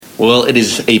Well, it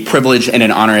is a privilege and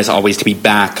an honor, as always, to be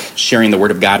back sharing the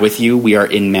Word of God with you. We are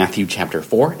in Matthew chapter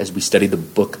 4 as we study the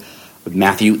book of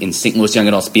Matthew in St. Louis Young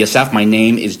Adults BSF. My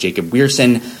name is Jacob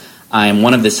Weirson. I am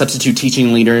one of the substitute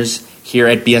teaching leaders here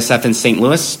at BSF in St.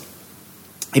 Louis.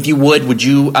 If you would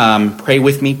you pray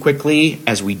with me quickly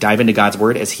as we dive into God's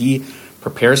Word, as He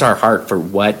prepares our heart for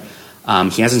what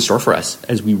He has in store for us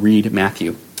as we read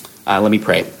Matthew. Let me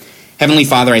pray. Heavenly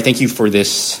Father, I thank you for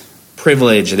this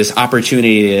privilege, this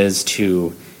opportunity it is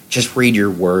to just read your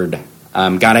word.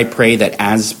 God, I pray that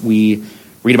as we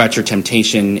read about your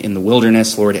temptation in the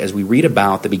wilderness, Lord, as we read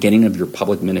about the beginning of your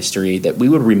public ministry, that we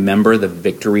would remember the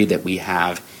victory that we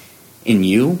have in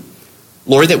you.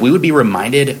 Lord, that we would be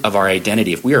reminded of our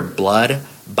identity. If we are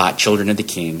blood-bought children of the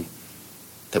King,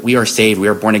 that we are saved, we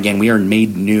are born again, we are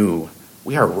made new,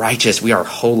 we are righteous, we are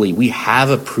holy, we have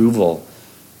approval,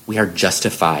 we are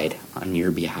justified on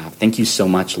your behalf. Thank you so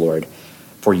much, Lord,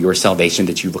 for your salvation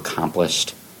that you've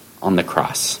accomplished on the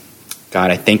cross.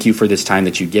 God, I thank you for this time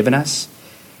that you've given us.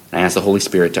 And I ask the Holy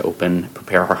Spirit to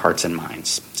prepare our hearts and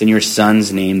minds. It's in your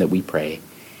Son's name that we pray.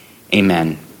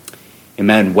 Amen.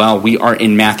 Amen. Well, we are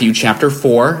in Matthew chapter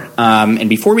 4. And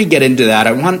before we get into that,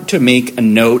 I want to make a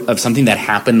note of something that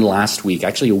happened last week,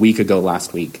 actually a week ago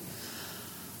last week.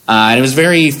 And it was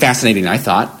very fascinating, I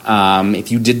thought. If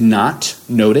you did not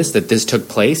notice that this took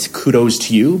place, kudos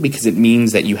to you, because it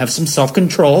means that you have some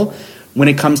self-control when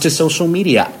it comes to social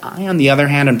media. I, on the other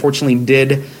hand, unfortunately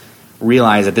did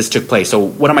realize that this took place. So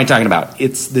what am I talking about?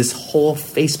 It's this whole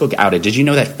Facebook outage. Did you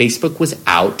know that Facebook was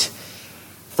out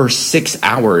for 6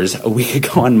 hours a week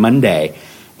ago on Monday?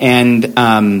 And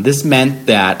this meant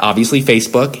that obviously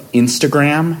Facebook,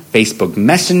 Instagram, Facebook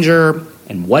Messenger,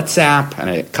 and WhatsApp, and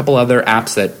a couple other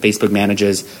apps that Facebook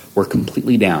manages were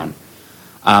completely down.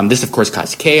 This, of course,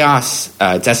 caused chaos.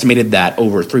 It's estimated that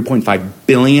over 3.5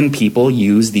 billion people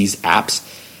use these apps.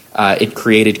 It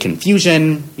created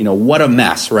confusion. What a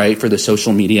mess, right, for the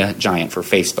social media giant, for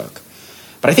Facebook.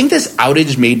 But I think this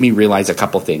outage made me realize a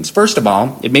couple things. First of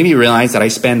all, it made me realize that I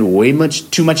spend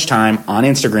too much time on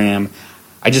Instagram.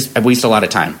 I waste a lot of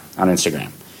time on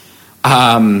Instagram.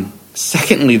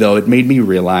 Secondly, though, it made me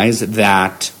realize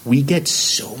that we get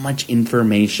so much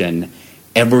information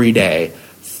every day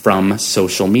from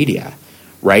social media,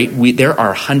 right? There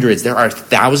are hundreds, there are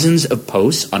thousands of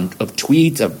posts, of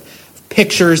tweets, of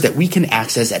pictures that we can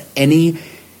access at any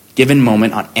given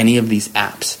moment on any of these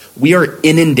apps. We are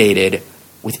inundated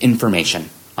with information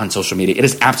on social media. It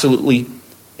is absolutely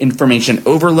information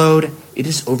overload. It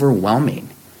is overwhelming.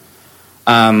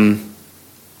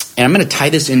 And I'm going to tie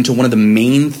this into one of the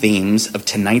main themes of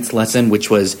tonight's lesson, which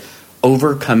was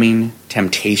overcoming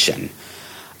temptation.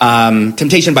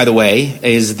 Temptation, by the way,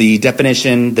 is the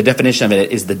definition of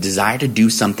it is the desire to do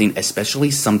something,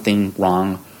 especially something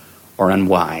wrong or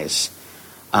unwise.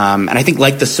 And I think,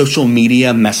 like the social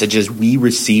media messages we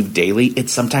receive daily, it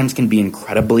sometimes can be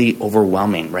incredibly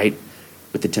overwhelming, right,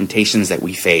 with the temptations that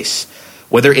we face.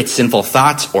 Whether it's sinful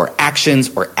thoughts or actions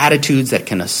or attitudes that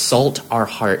can assault our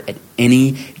heart at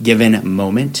any given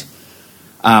moment.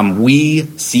 We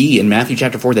see in Matthew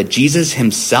chapter 4 that Jesus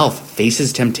himself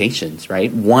faces temptations,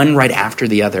 right? One right after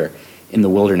the other in the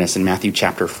wilderness in Matthew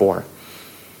chapter 4.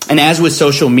 And as with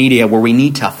social media, where we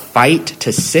need to fight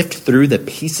to sift through the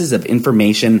pieces of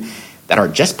information that are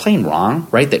just plain wrong,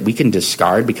 right? That we can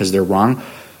discard because they're wrong,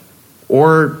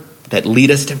 or that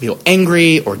lead us to feel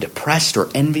angry or depressed or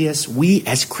envious, we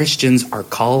as Christians are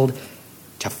called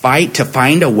to fight to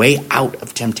find a way out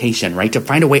of temptation, right? To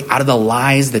find a way out of the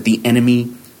lies that the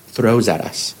enemy throws at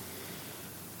us.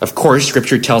 Of course,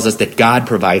 Scripture tells us that God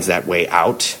provides that way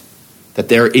out, that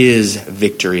there is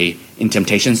victory in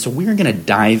temptation. So we're going to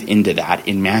dive into that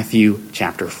in Matthew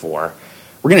chapter 4.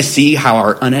 We're going to see how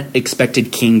our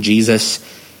unexpected King Jesus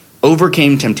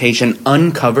overcame temptation,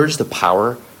 uncovers the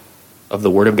power of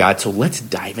the Word of God. So let's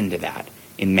dive into that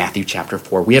in Matthew chapter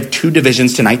 4. We have two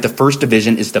divisions tonight. The first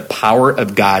division is the power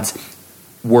of God's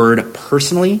Word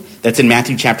personally. That's in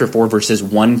Matthew chapter 4, verses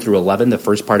 1 through 11, the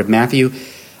first part of Matthew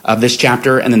of this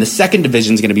chapter. And then the second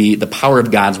division is going to be the power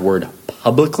of God's Word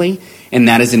publicly, and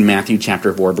that is in Matthew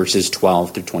chapter 4, verses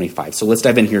 12 through 25. So let's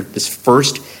dive in here. This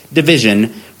first division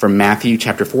from Matthew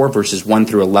chapter 4, verses 1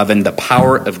 through 11, the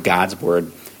power of God's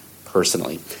Word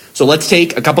personally. So let's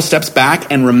take a couple steps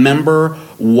back and remember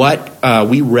what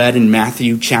we read in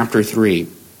Matthew chapter 3.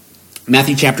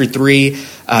 Matthew chapter 3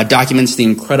 documents the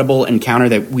incredible encounter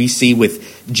that we see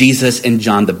with Jesus and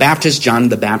John the Baptist. John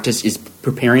the Baptist is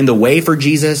preparing the way for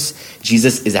Jesus.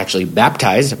 Jesus is actually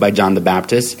baptized by John the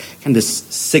Baptist. And this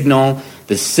signal,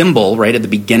 this symbol, right at the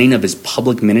beginning of his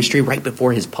public ministry, right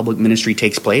before his public ministry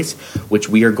takes place, which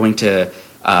we are going to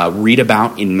read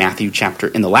about in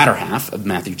the latter half of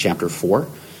Matthew chapter 4.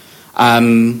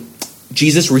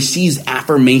 Jesus receives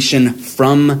affirmation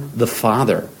from the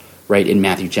Father, right, in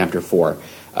Matthew chapter 4.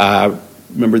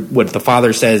 Remember what the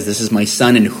Father says, "This is my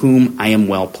Son in whom I am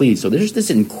well pleased." So there's this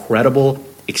incredible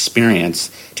experience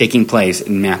taking place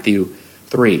in Matthew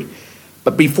 3.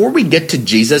 But before we get to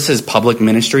Jesus' public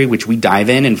ministry, which we dive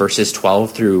in verses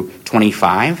 12 through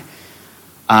 25,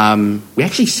 we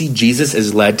actually see Jesus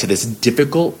is led to this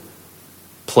difficult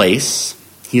place.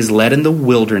 He is led in the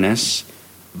wilderness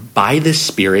by the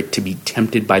Spirit to be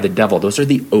tempted by the devil. Those are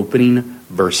the opening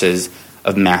verses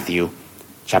of Matthew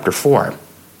chapter 4.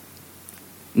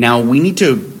 Now, we need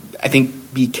to, I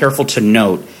think, be careful to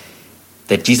note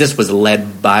that Jesus was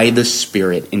led by the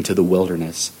Spirit into the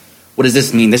wilderness. What does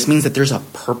this mean? This means that there's a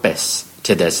purpose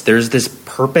to this. There's this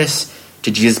purpose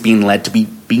to Jesus being led to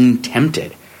being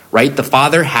tempted, right? The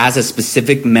Father has a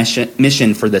specific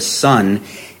mission for the Son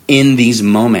in these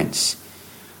moments.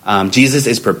 Jesus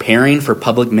is preparing for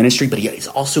public ministry, but he is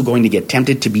also going to get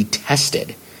tempted to be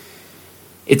tested.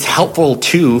 It's helpful,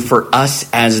 too, for us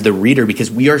as the reader because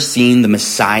we are seeing the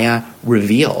Messiah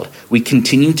revealed. We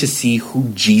continue to see who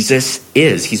Jesus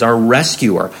is. He's our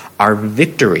rescuer, our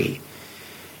victory.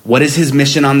 What is his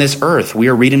mission on this earth? We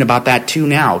are reading about that, too,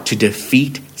 now, to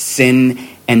defeat sin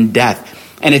and death.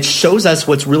 And it shows us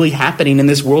what's really happening in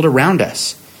this world around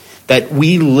us. That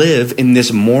we live in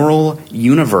this moral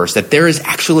universe, that there is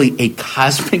actually a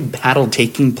cosmic battle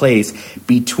taking place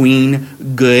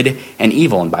between good and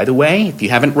evil. And by the way, if you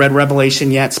haven't read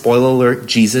Revelation yet, spoiler alert,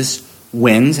 Jesus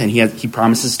wins, and he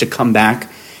promises to come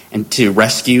back and to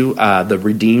rescue the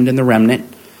redeemed and the remnant.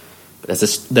 But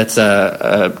that's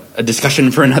a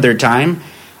discussion for another time.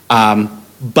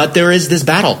 But there is this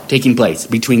battle taking place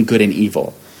between good and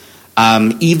evil.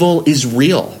 Evil is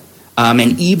real.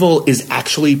 And evil is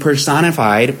actually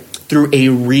personified through a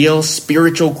real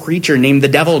spiritual creature named the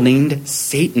devil, named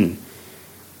Satan.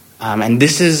 And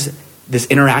this is this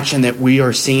interaction that we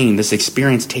are seeing, this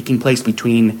experience taking place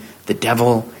between the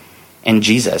devil and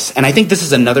Jesus. And I think this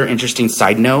is another interesting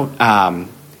side note,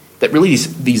 that really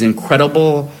these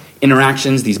incredible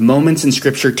interactions, these moments in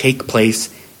Scripture take place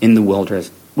in the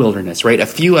wilderness, right? A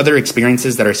few other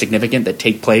experiences that are significant that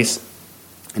take place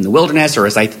in the wilderness, or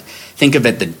as I think of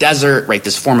it, the desert, right?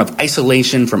 This form of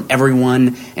isolation from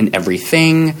everyone and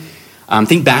everything.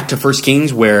 Think back to 1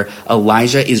 Kings where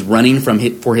Elijah is running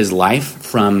for his life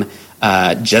from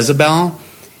Jezebel,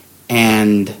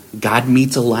 and God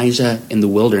meets Elijah in the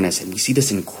wilderness. And we see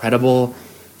this incredible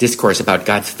discourse about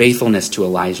God's faithfulness to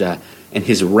Elijah and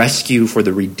his rescue for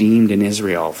the redeemed in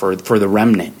Israel, for the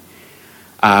remnant.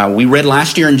 We read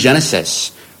last year in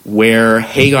Genesis where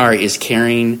Hagar is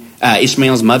carrying,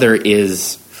 Ishmael's mother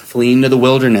is fleeing to the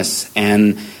wilderness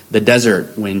and the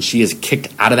desert when she is kicked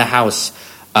out of the house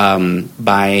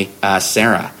by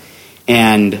Sarah.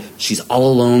 And she's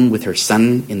all alone with her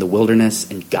son in the wilderness,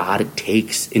 and God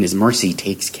in his mercy,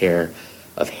 takes care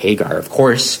of Hagar. Of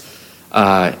course,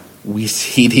 we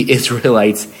see the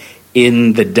Israelites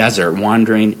in the desert,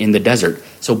 wandering in the desert.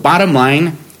 So bottom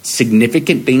line,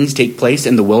 significant things take place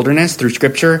in the wilderness through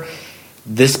Scripture.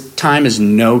 This time is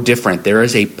no different. There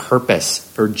is a purpose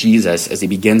for Jesus as he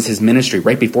begins his ministry,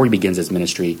 right before he begins his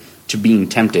ministry, to being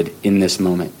tempted in this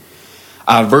moment.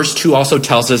 Verse 2 also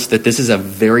tells us that this is a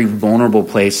very vulnerable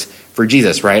place for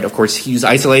Jesus, right? Of course, he's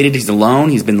isolated, he's alone,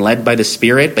 he's been led by the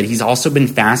Spirit, but he's also been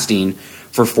fasting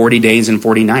for 40 days and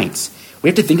 40 nights. We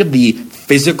have to think of the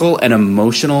physical and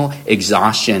emotional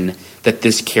exhaustion that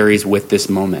this carries with this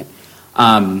moment.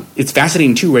 It's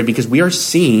fascinating too, right? Because we are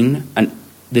seeing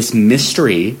this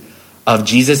mystery of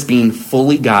Jesus being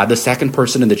fully God, the second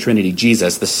person of the Trinity,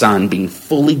 Jesus, the Son, being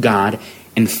fully God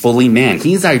and fully man.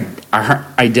 He's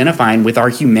identifying with our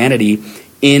humanity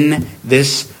in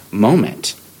this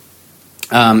moment.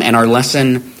 And our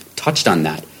lesson touched on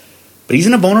that. But he's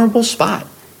in a vulnerable spot.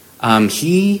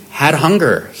 He had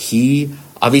hunger. He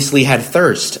obviously had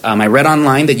thirst. I read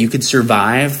online that you could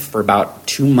survive for about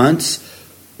 2 months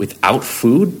without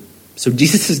food. So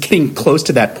Jesus is getting close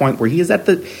to that point where he is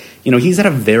he's at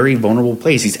a very vulnerable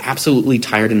place. He's absolutely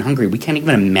tired and hungry. We can't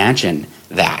even imagine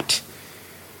that.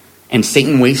 And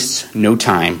Satan wastes no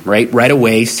time, right? Right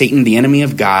away, Satan, the enemy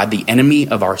of God, the enemy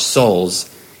of our souls,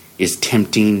 is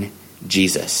tempting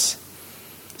Jesus.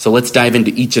 So let's dive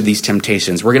into each of these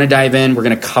temptations. We're going to dive in, we're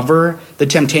going to cover the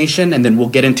temptation, and then we'll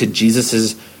get into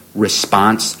Jesus'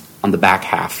 response on the back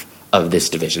half of this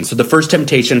division. So the first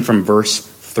temptation from verse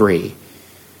 3.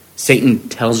 Satan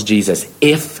tells Jesus,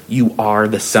 "If you are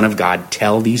the Son of God,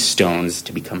 tell these stones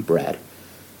to become bread."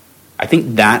 I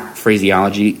think that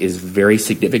phraseology is very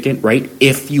significant, right?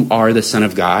 If you are the Son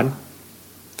of God.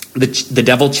 The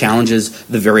devil challenges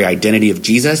the very identity of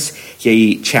Jesus.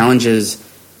 He challenges,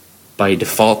 by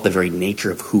default, the very nature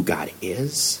of who God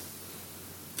is.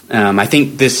 I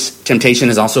think this temptation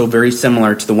is also very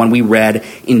similar to the one we read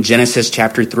in Genesis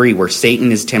chapter 3, where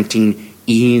Satan is tempting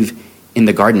Eve in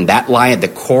the garden. That lie at the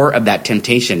core of that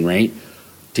temptation, right?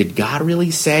 Did God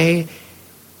really say?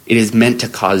 It is meant to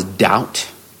cause doubt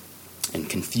and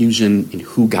confusion in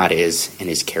who God is and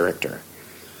his character.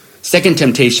 Second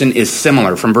temptation is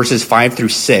similar. From verses 5 through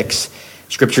 6,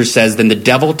 Scripture says, "Then the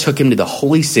devil took him to the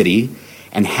holy city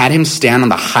and had him stand on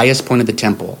the highest point of the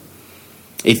temple.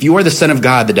 'If you are the Son of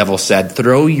God,' the devil said,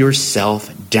 'throw yourself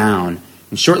down.'"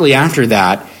 And shortly after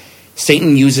that,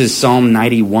 Satan uses Psalm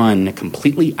 91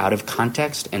 completely out of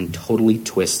context and totally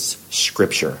twists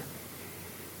Scripture.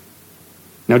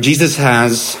 Now, Jesus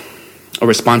has a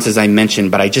response, as I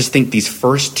mentioned, but I just think these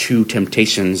first two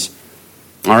temptations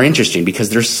are interesting because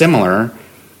they're similar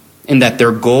in that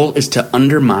their goal is to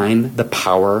undermine the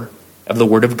power of the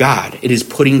Word of God. It is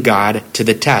putting God to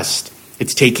the test.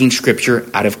 It's taking Scripture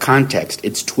out of context.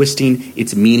 It's twisting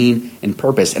its meaning and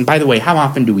purpose. And by the way, how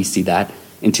often do we see that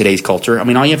in today's culture? I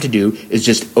mean, all you have to do is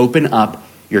just open up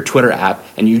your Twitter app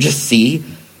and you just see,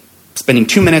 spending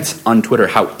 2 minutes on Twitter,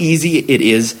 how easy it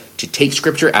is to take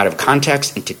Scripture out of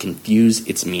context and to confuse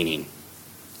its meaning.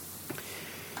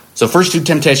 So first two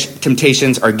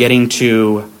temptations are getting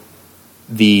to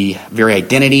the very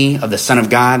identity of the Son of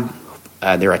God.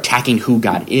 They're attacking who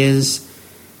God is.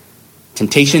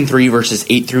 Temptation 3, verses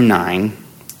 8 through 9,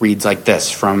 reads like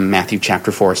this from Matthew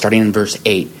chapter 4, starting in verse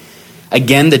 8.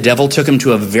 "Again, the devil took him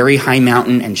to a very high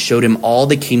mountain and showed him all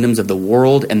the kingdoms of the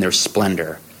world and their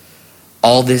splendor.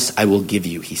 'All this I will give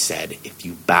you,' he said, 'if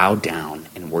you bow down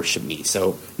and worship me.'"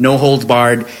 So no holds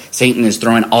barred. Satan is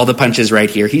throwing all the punches right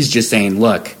here. He's just saying,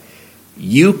 look,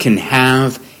 you can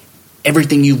have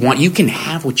everything you want. You can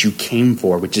have what you came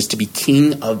for, which is to be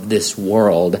king of this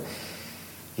world.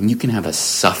 And you can have a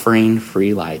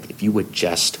suffering-free life if you would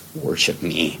just worship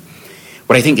me.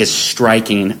 What I think is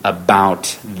striking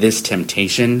about this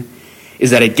temptation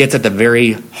is that it gets at the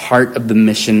very heart of the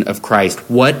mission of Christ.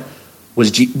 What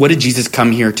did Jesus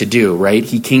come here to do, right?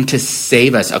 He came to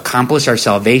save us, accomplish our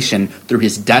salvation through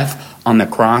his death on the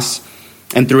cross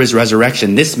and through his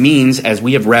resurrection. This means, as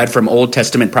we have read from Old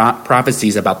Testament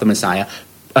prophecies about the Messiah,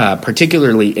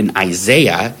 particularly in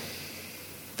Isaiah,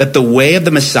 that the way of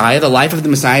the Messiah, the life of the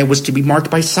Messiah, was to be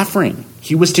marked by suffering.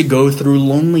 He was to go through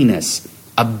loneliness,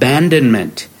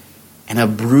 abandonment, and a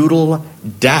brutal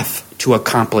death to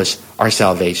accomplish our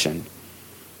salvation,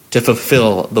 to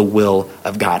fulfill the will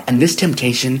of God. And this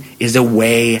temptation is a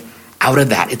way out of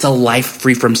that. It's a life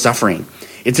free from suffering.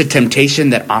 It's a temptation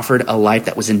that offered a life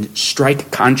that was in strike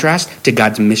contrast to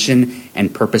God's mission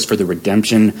and purpose for the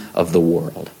redemption of the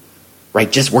world.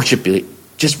 Right? Just worship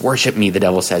me, the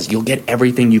devil says. You'll get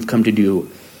everything you've come to do.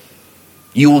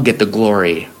 You will get the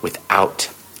glory without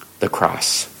the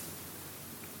cross.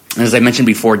 And as I mentioned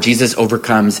before, Jesus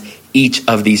overcomes each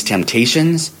of these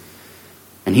temptations,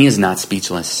 and he is not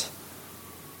speechless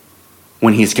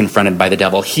when he's confronted by the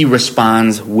devil. He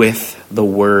responds with the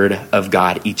word of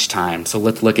God each time. So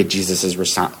let's look at Jesus'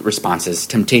 responses.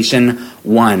 Temptation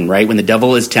 1, right? When the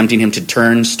devil is tempting him to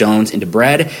turn stones into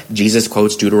bread, Jesus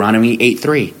quotes Deuteronomy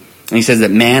 8:3. And he says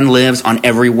that man lives on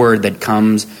every word that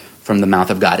comes from the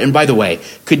mouth of God. And by the way,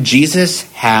 could Jesus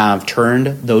have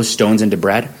turned those stones into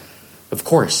bread? Of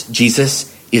course. Jesus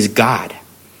is God,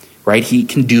 right? He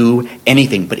can do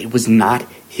anything, but it was not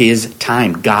his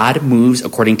time. God moves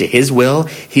according to his will,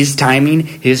 his timing,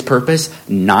 his purpose,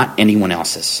 not anyone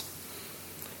else's.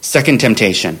 Second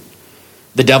temptation.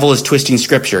 The devil is twisting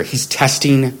Scripture. He's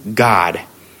testing God.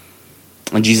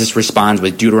 And Jesus responds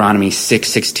with Deuteronomy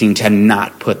 6:16, to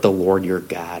not put the Lord your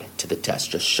God to the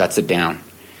test. Just shuts it down.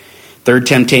 Third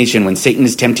temptation, when Satan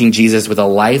is tempting Jesus with a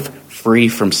life free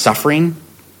from suffering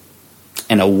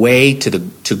and a way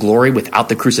to glory without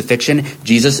the crucifixion,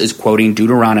 Jesus is quoting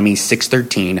Deuteronomy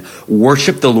 6:13,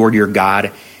 worship the Lord your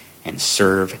God and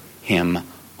serve him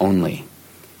only.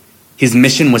 His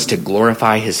mission was to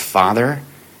glorify his Father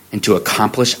and to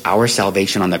accomplish our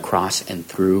salvation on the cross and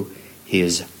through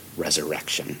his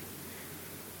resurrection.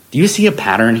 Do you see a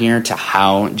pattern here to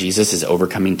how Jesus is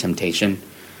overcoming temptation?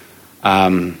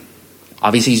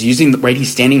 Obviously,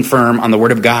 he's standing firm on the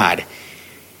word of God.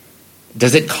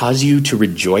 Does it cause you to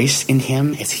rejoice in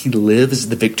him as he lives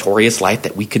the victorious life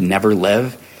that we could never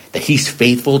live? That he's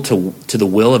faithful to the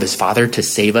will of his Father to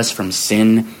save us from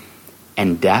sin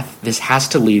and death? This has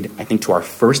to lead, I think, to our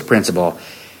first principle,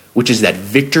 which is that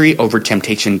victory over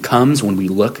temptation comes when we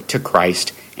look to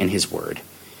Christ and his word.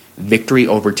 Victory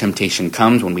over temptation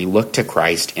comes when we look to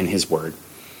Christ and his word.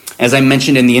 As I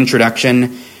mentioned in the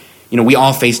introduction, We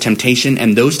all face temptation,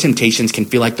 and those temptations can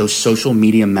feel like those social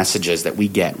media messages that we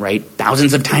get, right?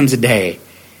 Thousands of times a day.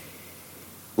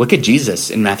 Look at Jesus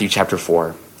in Matthew chapter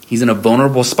 4. He's in a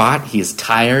vulnerable spot. He is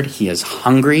tired. He is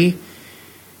hungry.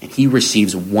 And he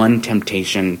receives one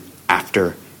temptation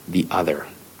after the other.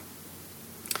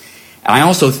 And I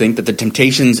also think that the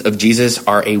temptations of Jesus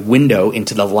are a window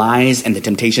into the lies and the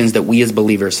temptations that we as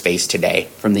believers face today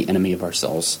from the enemy of our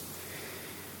souls.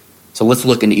 So let's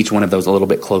look into each one of those a little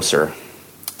bit closer.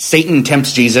 Satan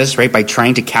tempts Jesus, right, by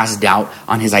trying to cast doubt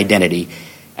on his identity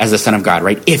as the Son of God,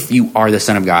 right? If you are the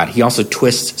Son of God. He also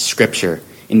twists Scripture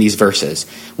in these verses.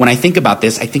 When I think about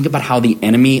this, I think about how the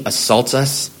enemy assaults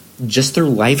us just through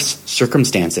life's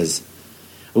circumstances.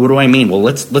 What do I mean? Well,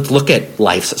 let's look at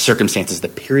life's circumstances, the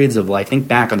periods of life. Think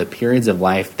back on the periods of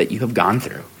life that you have gone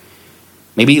through.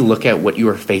 Maybe look at what you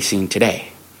are facing today.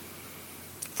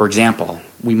 For example,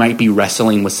 we might be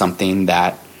wrestling with something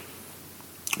that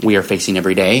we are facing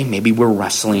every day. Maybe we're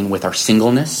wrestling with our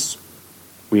singleness.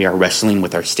 We are wrestling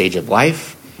with our stage of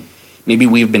life. Maybe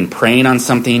we've been praying on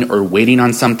something or waiting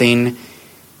on something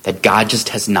that God just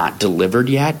has not delivered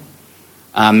yet.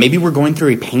 Maybe we're going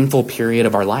through a painful period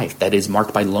of our life that is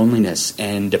marked by loneliness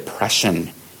and depression,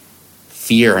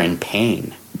 fear and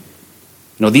pain.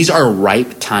 These are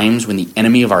ripe times when the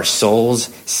enemy of our souls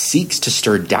seeks to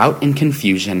stir doubt and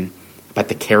confusion about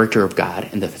the character of God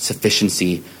and the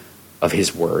sufficiency of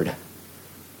his word.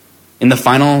 In the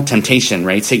final temptation,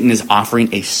 right, Satan is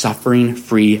offering a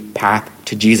suffering-free path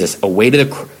to Jesus, a way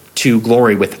to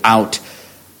glory without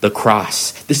the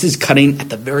cross. This is cutting at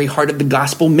the very heart of the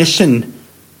gospel mission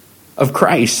of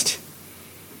Christ.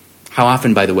 How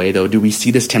often, by the way, though, do we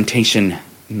see this temptation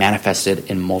manifested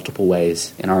in multiple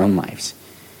ways in our own lives?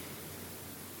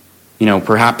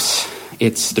 Perhaps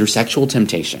it's through sexual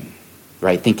temptation,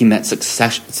 right? Thinking that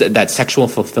that sexual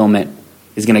fulfillment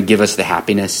is going to give us the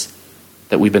happiness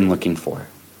that we've been looking for.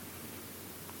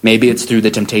 Maybe it's through the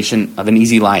temptation of an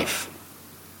easy life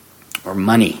or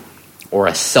money or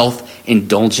a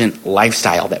self-indulgent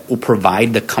lifestyle that will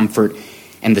provide the comfort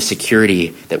and the security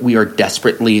that we are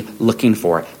desperately looking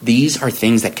for. These are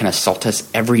things that can assault us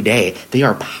every day. They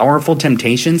are powerful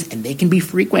temptations and they can be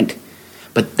frequent,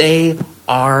 but they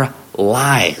are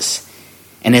lies.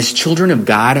 And as children of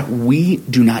God, we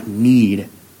do not need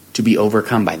to be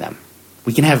overcome by them.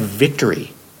 We can have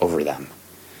victory over them.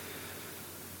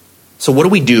 So what do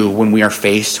we do when we are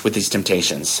faced with these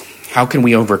temptations? How can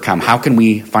we overcome? How can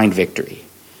we find victory?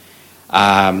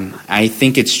 I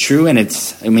think it's true, and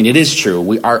it is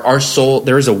true. Our soul,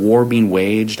 there is a war being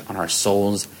waged on our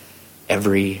souls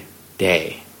every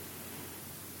day.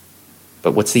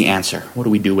 But what's the answer? What do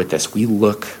we do with this? We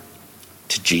look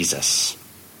to Jesus,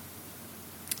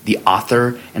 the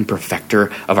author and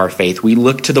perfecter of our faith. We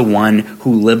look to the one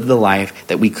who lived the life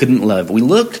that we couldn't live. We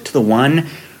look to the one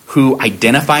who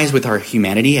identifies with our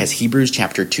humanity, as Hebrews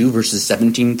chapter 2, verses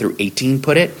 17 through 18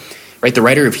 put it. Right, the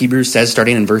writer of Hebrews says,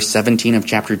 starting in verse 17 of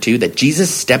chapter 2, that Jesus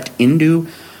stepped into,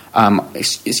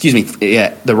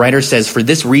 the writer says, for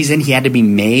this reason he had to be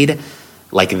made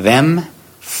like them,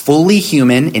 fully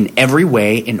human in every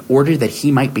way, in order that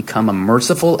he might become a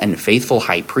merciful and faithful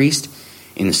high priest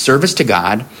in service to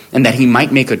God, and that he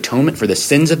might make atonement for the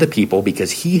sins of the people,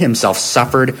 because he himself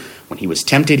suffered when he was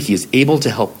tempted. He is able to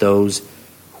help those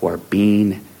who are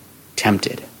being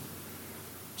tempted.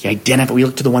 We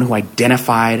look to the one who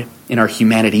identified in our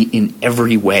humanity in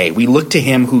every way. We look to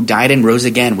him who died and rose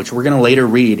again, which we're going to later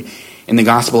read in the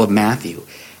Gospel of Matthew,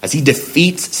 as he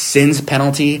defeats sin's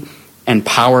penalty and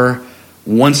power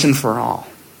once and for all.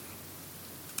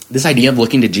 This idea of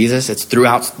looking to Jesus, it's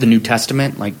throughout the New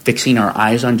Testament, like fixing our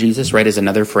eyes on Jesus, right, is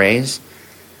another phrase.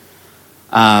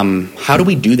 How do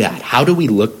we do that? How do we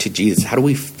look to Jesus? How do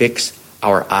we fix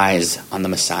our eyes on the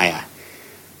Messiah?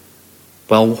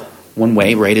 Well, one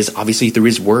way, right, is obviously through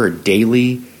his word,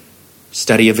 daily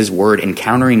study of his word,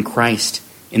 encountering Christ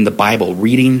in the Bible,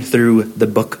 reading through the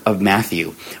book of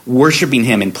Matthew, worshiping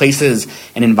him in places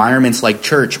and environments like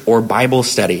church or Bible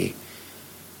study.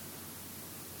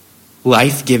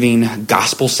 Life-giving,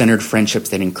 gospel-centered friendships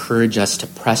that encourage us to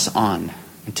press on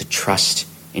and to trust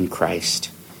in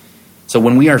Christ. So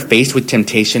when we are faced with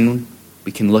temptation,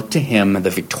 we can look to him, the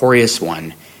victorious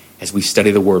one, as we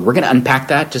study the word. We're going to unpack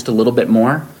that just a little bit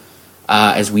more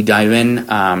as we dive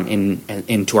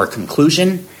into our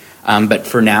conclusion. But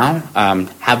for now,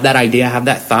 have that idea, have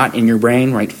that thought in your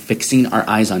brain, right? Fixing our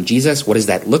eyes on Jesus. What does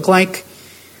that look like?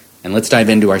 And let's dive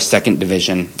into our second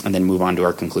division and then move on to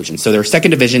our conclusion. So our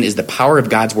second division is the power of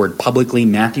God's word publicly,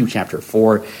 Matthew chapter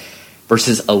 4,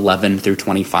 verses 11 through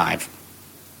 25.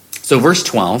 So verse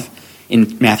 12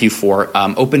 in Matthew 4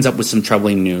 opens up with some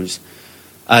troubling news.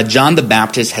 John the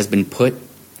Baptist has been put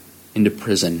into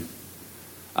prison.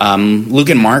 Luke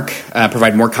and Mark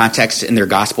provide more context in their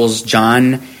Gospels.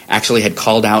 John actually had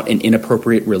called out an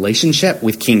inappropriate relationship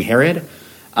with King Herod.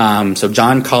 So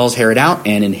John calls Herod out,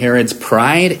 and in Herod's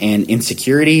pride and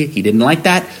insecurity, he didn't like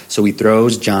that, so he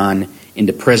throws John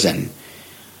into prison.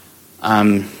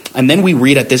 And then we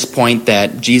read at this point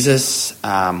that Jesus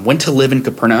went to live in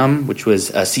Capernaum, which was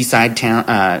a seaside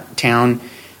town,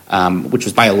 which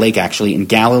was by a lake actually in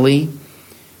Galilee.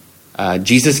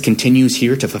 Jesus continues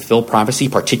here to fulfill prophecy,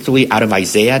 particularly out of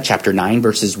Isaiah chapter 9,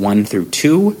 verses 1 through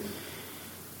 2.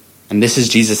 And this is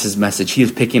Jesus' message. He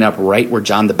is picking up right where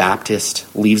John the Baptist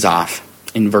leaves off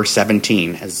in verse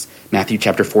 17, as Matthew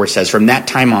chapter 4 says, "From that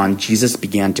time on, Jesus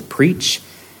began to preach,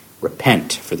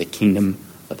 'Repent, for the kingdom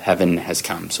of heaven has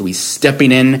come.'" So he's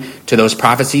stepping in to those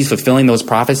prophecies, fulfilling those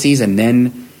prophecies, and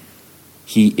then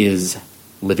he is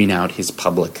living out his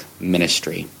public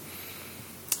ministry.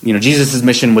 You know, Jesus'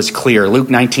 mission was clear. Luke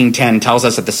 19:10 tells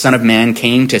us that the Son of Man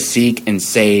came to seek and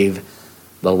save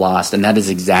the lost, and that is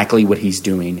exactly what he's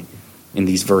doing in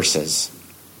these verses.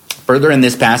 Further in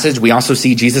this passage, we also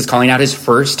see Jesus calling out his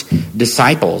first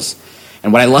disciples.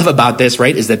 And what I love about this,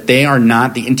 right, is that they are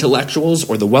not the intellectuals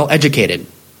or the well-educated.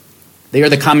 They are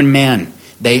the common man.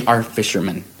 They are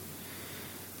fishermen.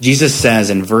 Jesus says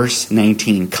in verse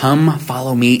 19, "Come,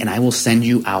 follow me, and I will send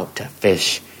you out to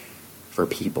fish for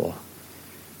people."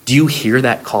 Do you hear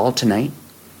that call tonight?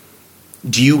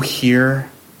 Do you hear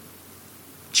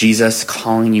Jesus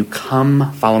calling you,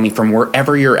 "Come, follow me," from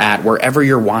wherever you're at, wherever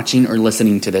you're watching or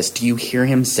listening to this? Do you hear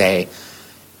him say,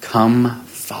 "Come,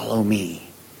 follow me"?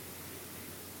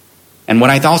 And what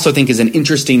I also think is an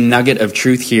interesting nugget of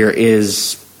truth here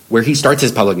is where he starts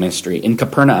his public ministry, in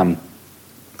Capernaum.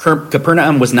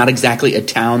 Capernaum was not exactly a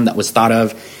town that was thought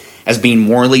of as being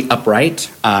morally upright.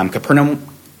 Capernaum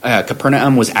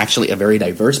was actually a very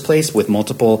diverse place with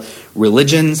multiple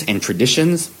religions and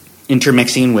traditions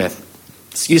intermixing with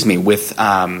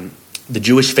the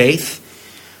Jewish faith.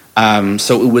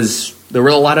 So there were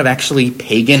a lot of actually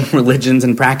pagan religions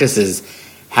and practices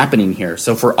happening here.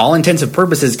 So for all intents and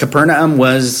purposes, Capernaum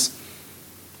was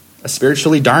a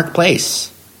spiritually dark place.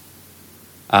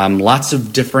 Lots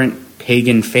of different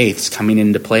pagan faiths coming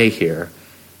into play here.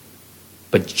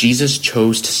 But Jesus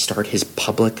chose to start his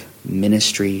public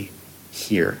ministry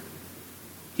here.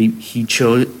 He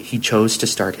chose to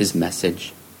start his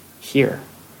message here.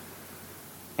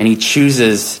 And he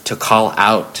chooses to call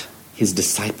out his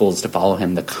disciples to follow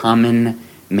him, the common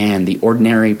man, the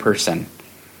ordinary person.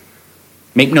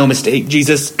 Make no mistake,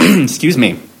 Jesus,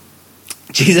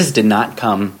 Jesus did not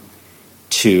come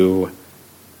to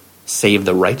save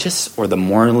the righteous or the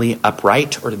morally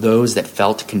upright or those that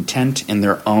felt content in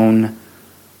their own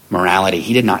morality.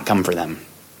 He did not come for them.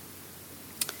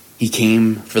 He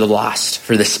came for the lost,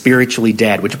 for the spiritually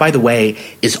dead, which, by the way,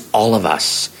 is all of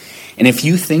us. And if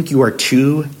you think you are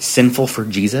too sinful for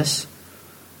Jesus,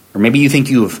 or maybe you think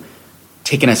you have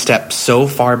taken a step so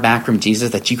far back from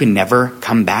Jesus that you can never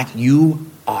come back, you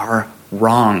are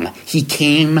wrong. He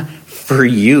came for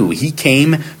you. He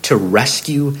came to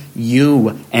rescue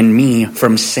you and me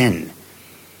from sin.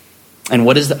 And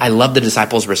I love the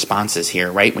disciples' responses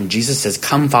here, right? When Jesus says,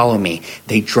 "Come follow me,"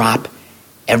 they drop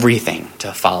everything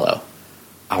to follow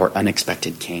our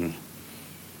unexpected King.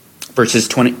 Verses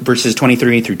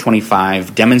 23 through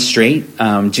 25 demonstrate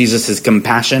Jesus'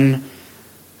 compassion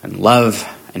and love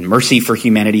and mercy for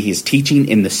humanity. He is teaching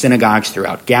in the synagogues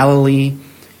throughout Galilee.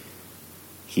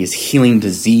 He is healing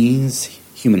disease,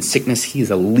 human sickness. He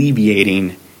is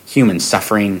alleviating human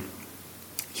suffering.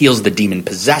 Heals the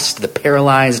demon-possessed, the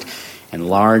paralyzed, and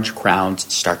large crowds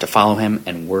start to follow him,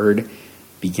 and word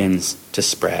begins to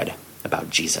spread about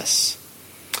Jesus.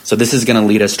 So this is going to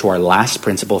lead us to our last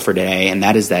principle for today, and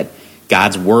that is that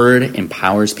God's word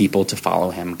empowers people to follow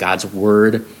him. God's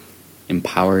word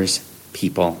empowers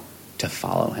people to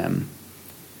follow him.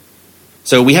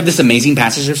 So we have this amazing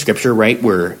passage of scripture, right?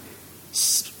 We're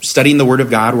studying the word of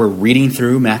God. We're reading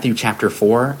through Matthew chapter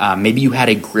 4. Maybe you had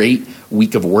a great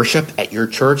week of worship at your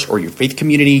church or your faith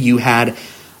community. You had,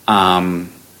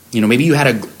 maybe you had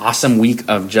an awesome week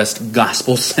of just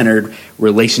gospel-centered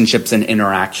relationships and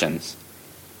interactions.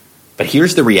 But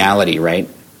here's the reality, right?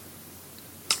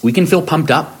 We can feel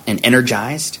pumped up and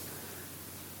energized.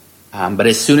 But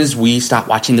as soon as we stop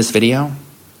watching this video,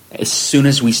 as soon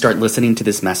as we start listening to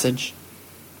this message,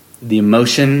 the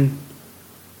emotion,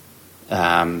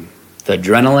 the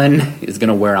adrenaline is going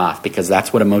to wear off, because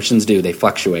that's what emotions do. They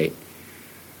fluctuate.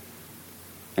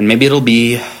 And maybe it'll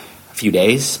be a few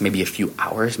days, maybe a few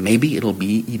hours, maybe it'll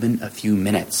be even a few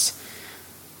minutes.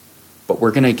 But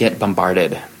we're going to get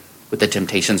bombarded with the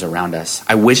temptations around us.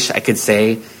 I wish I could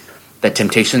say that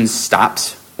temptation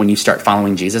stops when you start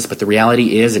following Jesus, but the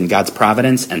reality is, in God's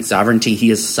providence and sovereignty, he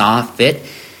has saw fit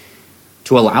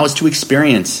to allow us to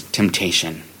experience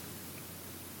temptation.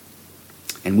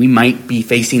 And we might be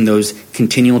facing those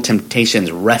continual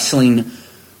temptations, wrestling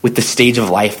with the stage of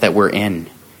life that we're in.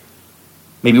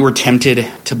 Maybe we're tempted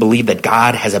to believe that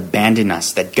God has abandoned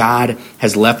us, that God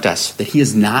has left us, that he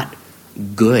is not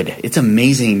good. It's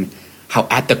amazing how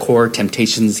at the core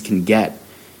temptations can get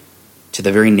to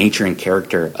the very nature and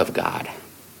character of God.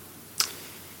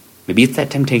 Maybe it's that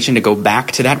temptation to go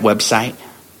back to that website,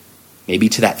 maybe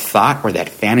to that thought or that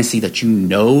fantasy that you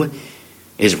know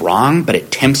is wrong, but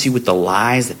it tempts you with the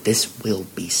lies that this will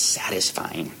be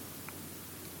satisfying.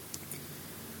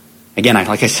 Again,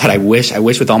 like I said, I wish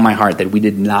with all my heart that we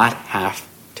did not have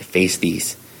to face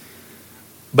these.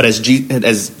 But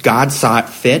as God saw it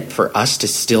fit for us to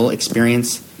still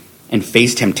experience and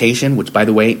face temptation, which, by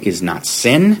the way, is not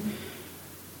sin,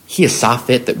 he has saw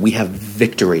fit that we have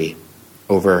victory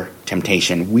over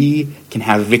temptation. We can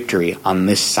have victory on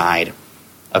this side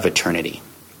of eternity.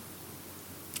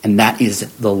 And that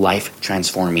is the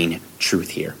life-transforming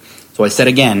truth here. So I said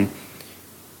again,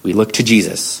 we look to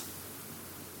Jesus.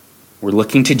 We're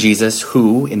looking to Jesus,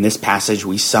 who, in this passage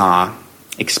we saw,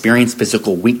 experienced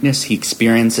physical weakness. He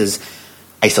experiences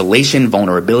isolation,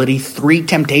 vulnerability, 3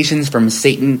 temptations from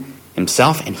Satan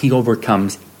himself, and he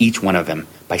overcomes each one of them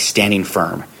by standing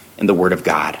firm in the Word of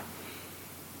God.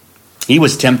 He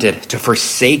was tempted to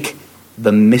forsake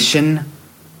the mission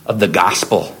of the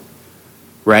gospel,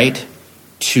 right?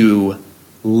 To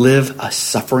live a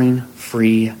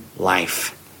suffering-free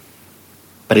life.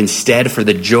 But instead, for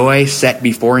the joy set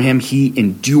before him, he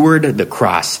endured the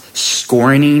cross,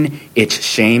 scorning its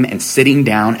shame and sitting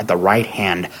down at the right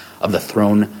hand of the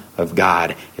throne of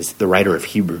God, as the writer of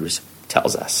Hebrews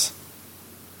tells us.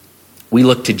 We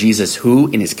look to Jesus,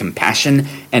 who, in his compassion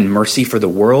and mercy for the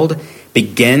world,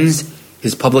 begins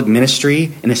his public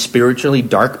ministry in a spiritually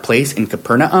dark place in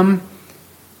Capernaum,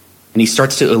 and he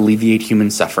starts to alleviate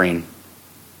human suffering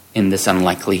in this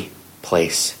unlikely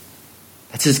place.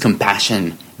 That's his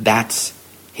compassion. That's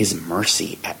his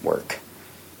mercy at work.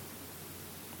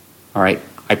 All right,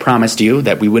 I promised you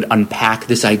that we would unpack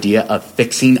this idea of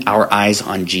fixing our eyes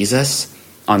on Jesus,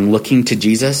 on looking to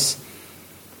Jesus.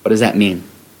 What does that mean?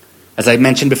 As I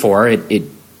mentioned before, it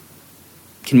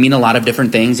can mean a lot of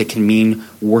different things. It can mean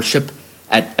worship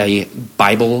at a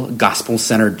Bible,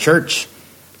 gospel-centered church,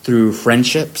 through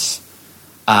friendships,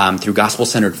 through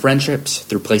gospel-centered friendships,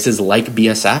 through places like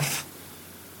BSF.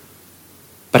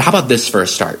 But how about this for a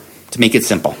start, to make it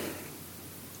simple?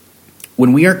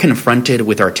 When we are confronted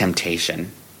with our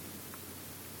temptation,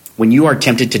 when you are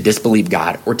tempted to disbelieve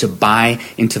God or to buy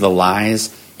into the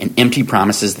lies and empty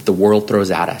promises that the world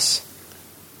throws at us,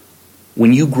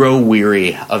 when you grow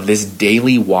weary of this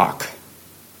daily walk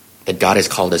that God has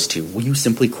called us to, will you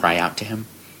simply cry out to him?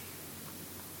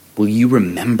 Will you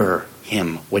remember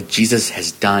him, what Jesus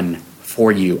has done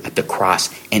for you at the cross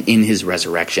and in his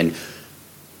resurrection?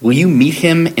 Will you meet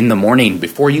him in the morning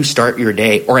before you start your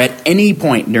day or at any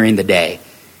point during the day?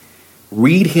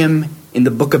 Read him in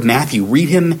the book of Matthew. Read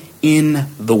him in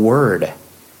the Word.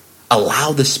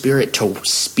 Allow the Spirit to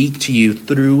speak to you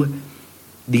through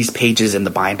these pages in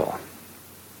the Bible.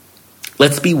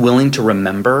 Let's be willing to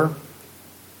remember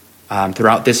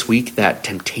throughout this week that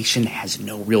temptation has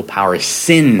no real power.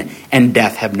 Sin and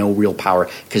death have no real power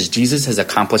because Jesus has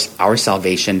accomplished our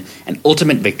salvation and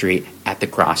ultimate victory at the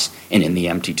cross and in the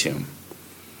empty tomb.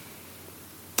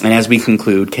 And as we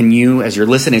conclude, can you, as you're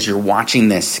listening, as you're watching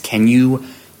this, can you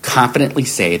confidently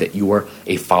say that you are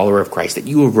a follower of Christ, that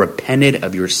you have repented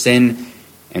of your sin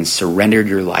and surrendered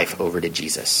your life over to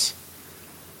Jesus?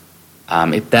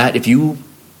 If you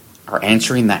are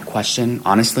answering that question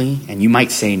honestly, and you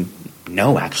might say,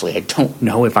 no, actually, I don't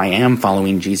know if I am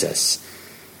following Jesus.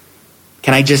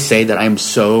 Can I just say that I'm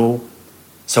so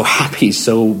happy,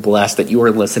 so blessed that you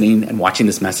are listening and watching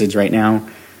this message right now.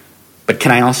 But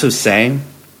can I also say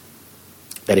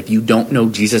that if you don't know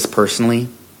Jesus personally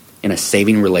in a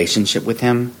saving relationship with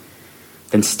him,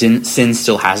 then sin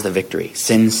still has the victory.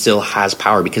 Sin still has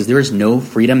power because there is no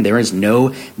freedom, there is no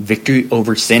victory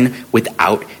over sin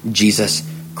without Jesus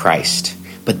Christ.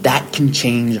 But that can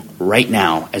change right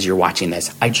now as you're watching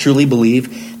this. I truly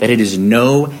believe that it is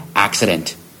no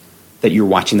accident that you're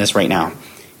watching this right now.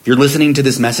 If you're listening to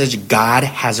this message, God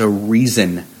has a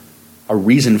reason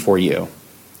for you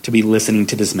to be listening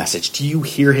to this message. Do you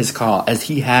hear his call as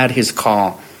he had his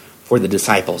call for the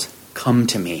disciples? Come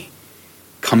to me.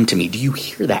 Come to me. Do you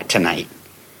hear that tonight?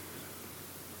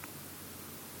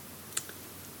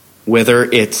 Whether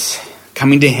it's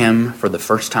coming to him for the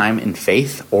first time in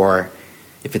faith, or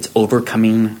if it's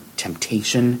overcoming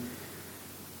temptation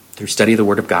through study of the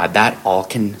Word of God, that all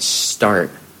can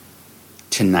start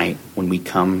tonight when we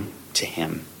come to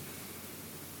him.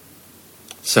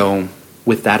 So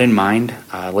with that in mind,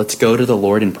 let's go to the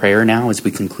Lord in prayer now as we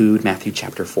conclude Matthew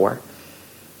chapter 4.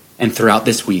 And throughout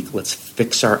this week, let's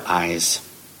fix our eyes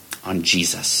on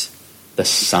Jesus, the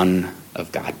Son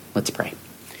of God. Let's pray.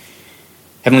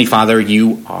 Heavenly Father,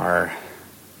 you are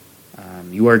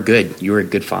good. You are a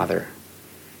good Father.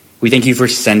 We thank you for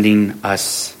sending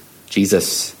us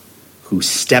Jesus, who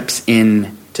steps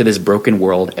in to this broken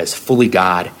world as fully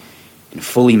God and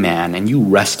fully man, and you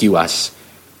rescue us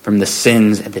from the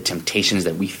sins and the temptations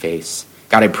that we face.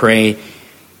 God, I pray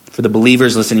for the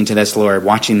believers listening to this, Lord,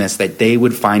 watching this, that they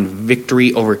would find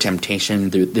victory over temptation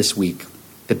this week,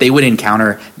 that they would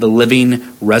encounter the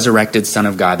living, resurrected Son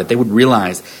of God, that they would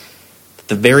realize that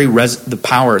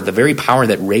the very power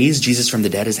that raised Jesus from the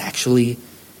dead is actually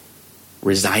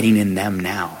residing in them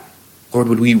now. Lord,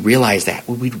 would we realize that?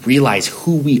 Would we realize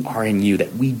who we are in you,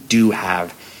 that we do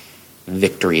have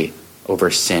victory over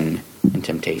sin and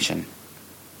temptation?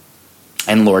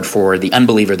 And Lord, for the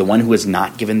unbeliever, the one who has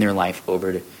not given their life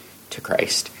over to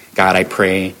Christ, God, I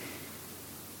pray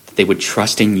that they would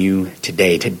trust in you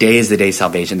today. Today is the day of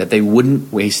salvation, that they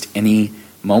wouldn't waste any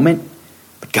moment,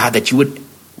 but God, that you would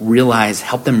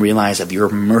help them realize of your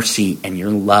mercy and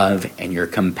your love and your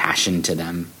compassion to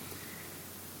them.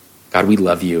 God, we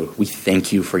love you. We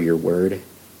thank you for your word.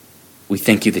 We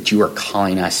thank you that you are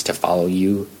calling us to follow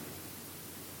you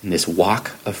in this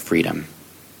walk of freedom,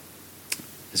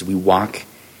 as we walk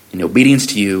in obedience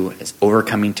to you, as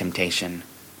overcoming temptation,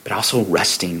 but also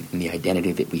resting in the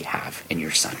identity that we have in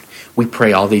your Son. We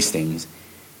pray all these things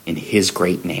in his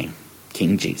great name,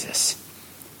 King Jesus.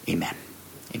 Amen.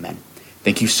 Amen.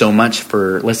 Thank you so much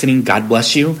for listening. God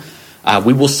bless you.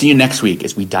 We will see you next week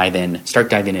as we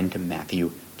start diving into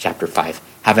Matthew chapter 5.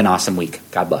 Have an awesome week.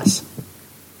 God bless.